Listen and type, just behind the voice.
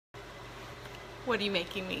What are you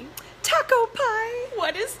making me? Taco pie.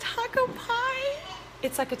 What is taco pie?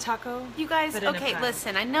 It's like a taco. You guys, but in a okay, pie.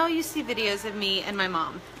 listen, I know you see videos of me and my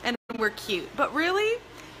mom, and we're cute, but really,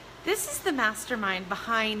 this is the mastermind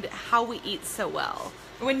behind how we eat so well.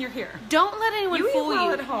 When you're here. Don't let anyone You eat fool well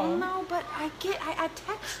you. at home. No, but I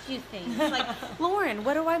text you things like, Lauren,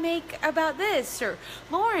 what do I make about this? Or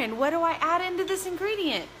Lauren, what do I add into this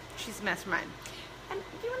ingredient? She's a mastermind. And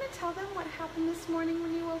do you want to tell them what happened this morning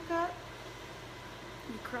when you woke up?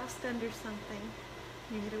 You crossed under something.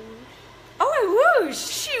 You hit a whoosh. Oh, I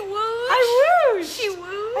whooshed. She whooshed. I whooshed. She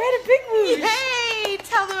whooshed. I had a big whoosh. Yay!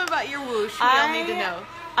 Tell them about your whoosh. We all need to know.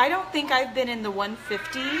 I don't think I've been in the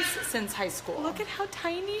 150s since high school. Look at how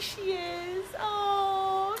tiny she is.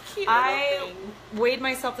 Oh, cute. I weighed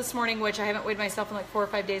myself this morning, which I haven't weighed myself in like 4 or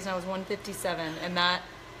 5 days, and I was 157. And that,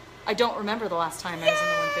 I don't remember the last time I was in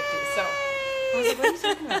the 150s. So I was like, what are you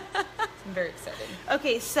talking about? I'm very excited.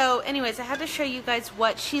 Okay, so anyways, I had to show you guys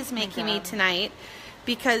what she's making me tonight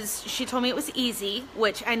because she told me it was easy,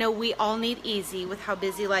 which I know we all need easy with how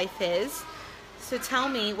busy life is. So tell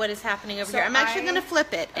me what is happening over here. I'm actually going to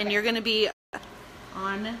flip it, and you're going to be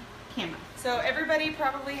on camera. So everybody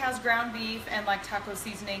probably has ground beef and like taco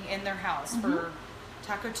seasoning in their house for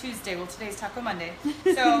Taco Tuesday. Well, today's Taco Monday.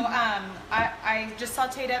 So I just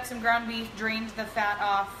sauteed up some ground beef, drained the fat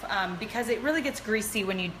off because it really gets greasy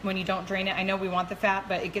when you don't drain it. I know we want the fat,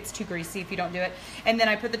 but it gets too greasy if you don't do it. And then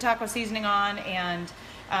I put the taco seasoning on and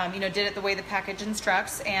did it the way the package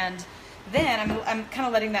instructs. And then I'm kind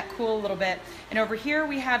of letting that cool a little bit. And over here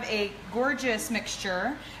we have a gorgeous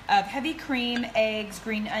mixture of heavy cream, eggs,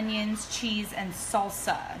 green onions, cheese, and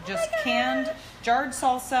salsa. Just canned, jarred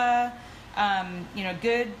salsa,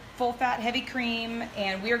 good full fat, heavy cream.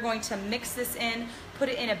 And we are going to mix this in, put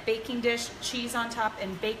it in a baking dish, cheese on top,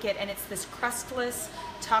 and bake it. And it's this crustless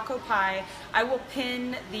taco pie. I will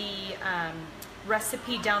pin the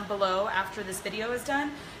recipe down below after this video is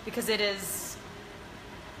done because it is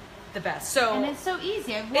the best. So and it's so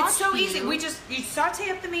easy. I've watched it's so you. easy. You saute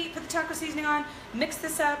up the meat, put the taco seasoning on, mix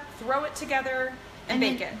this up, throw it together, and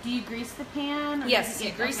bake it. Do you grease the pan? Or Yes,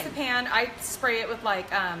 you grease the pan. I spray it with like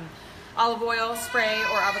olive oil spray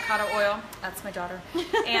or avocado oil. That's my daughter.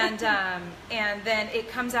 And then it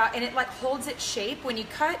comes out and it like holds its shape. When you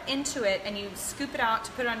cut into it and you scoop it out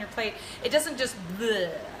to put it on your plate, it doesn't just bleh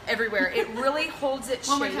everywhere. It really holds its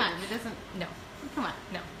shape. One more time. It doesn't. No. Come on.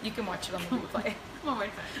 No. You can watch it on the replay. One more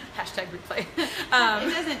time. Hashtag replay.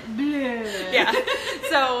 It doesn't. Bleh. Yeah.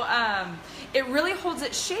 So it really holds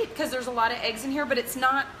its shape because there's a lot of eggs in here, but it's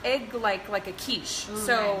not egg like a quiche. Ooh,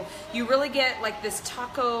 so right. you really get like this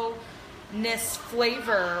taco-ness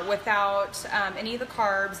flavor without any of the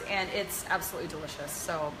carbs, and it's absolutely delicious.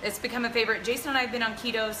 So it's become a favorite. Jason and I have been on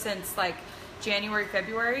keto since like January,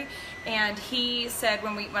 February, and he said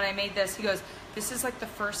when I made this, he goes, this is like the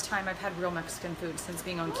first time I've had real Mexican food since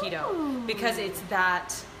being on keto because it's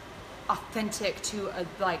that authentic to a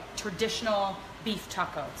like traditional beef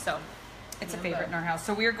taco. So it's a favorite in our house.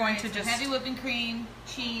 So we're going to just heavy whipping cream,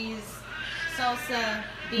 cheese, salsa,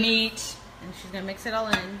 beef, meat, and she's gonna mix it all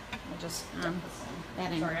in. We'll just dump this in.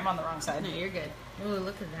 That in. Sorry, I'm on the wrong side. No, you're good. Oh,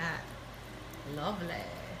 look at that. Lovely.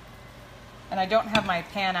 And I don't have my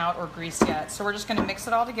pan out or greased yet, so we're just going to mix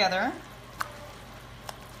it all together.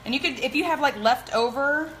 And you could, if you have like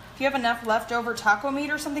leftover, if you have enough leftover taco meat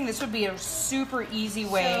or something, this would be a super easy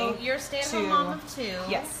way. So you're a stay-at-home mom of 2.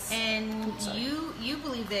 Yes. And you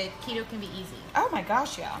believe that keto can be easy. Oh my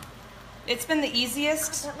gosh, yeah. It's been the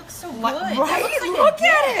easiest. That looks so good. Right? Like Look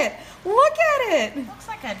at it. Look at it. It looks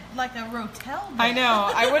like a Rotel. I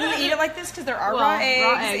know. I wouldn't eat it like this because there are raw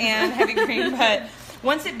eggs and heavy cream, but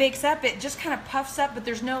once it bakes up, it just kind of puffs up, but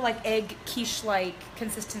there's no like egg quiche-like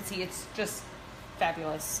consistency. It's just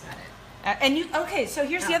fabulous. Got it. And so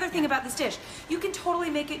here's the other thing about this dish. You can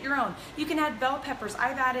totally make it your own. You can add bell peppers.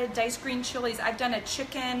 I've added diced green chilies. I've done a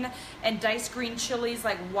chicken and diced green chilies,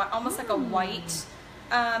 like almost like a white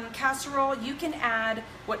casserole. You can add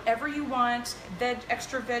whatever you want,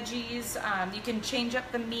 extra veggies. You can change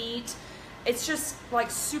up the meat. It's just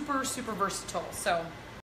like super, super versatile. So,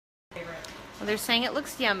 favorite. Well, they're saying it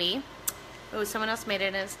looks yummy. Oh, someone else made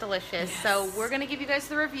it and it's delicious. Yes. So we're going to give you guys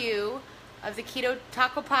the review of the keto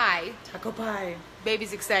taco pie. Taco pie.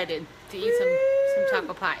 Baby's excited to eat some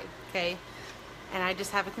taco pie, okay? And I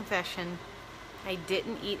just have a confession. I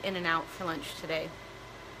didn't eat In-N-Out for lunch today.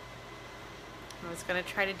 I was going to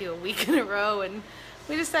try to do a week in a row, and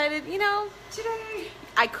we decided, today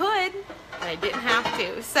I could, but I didn't have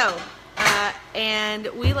to. So, and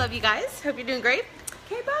we love you guys. Hope you're doing great.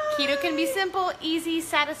 Okay, bye. Keto can be simple, easy,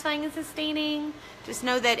 satisfying, and sustaining. Just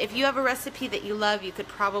know that if you have a recipe that you love, you could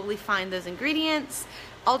probably find those ingredients,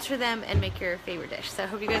 alter them, and make your favorite dish. So I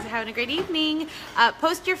hope you guys are having a great evening.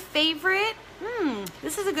 Post your favorite,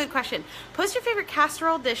 this is a good question. Post your favorite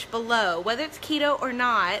casserole dish below, whether it's keto or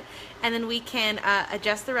not, and then we can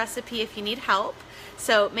adjust the recipe if you need help.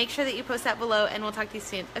 So make sure that you post that below, and we'll talk to you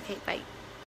soon. Okay, bye.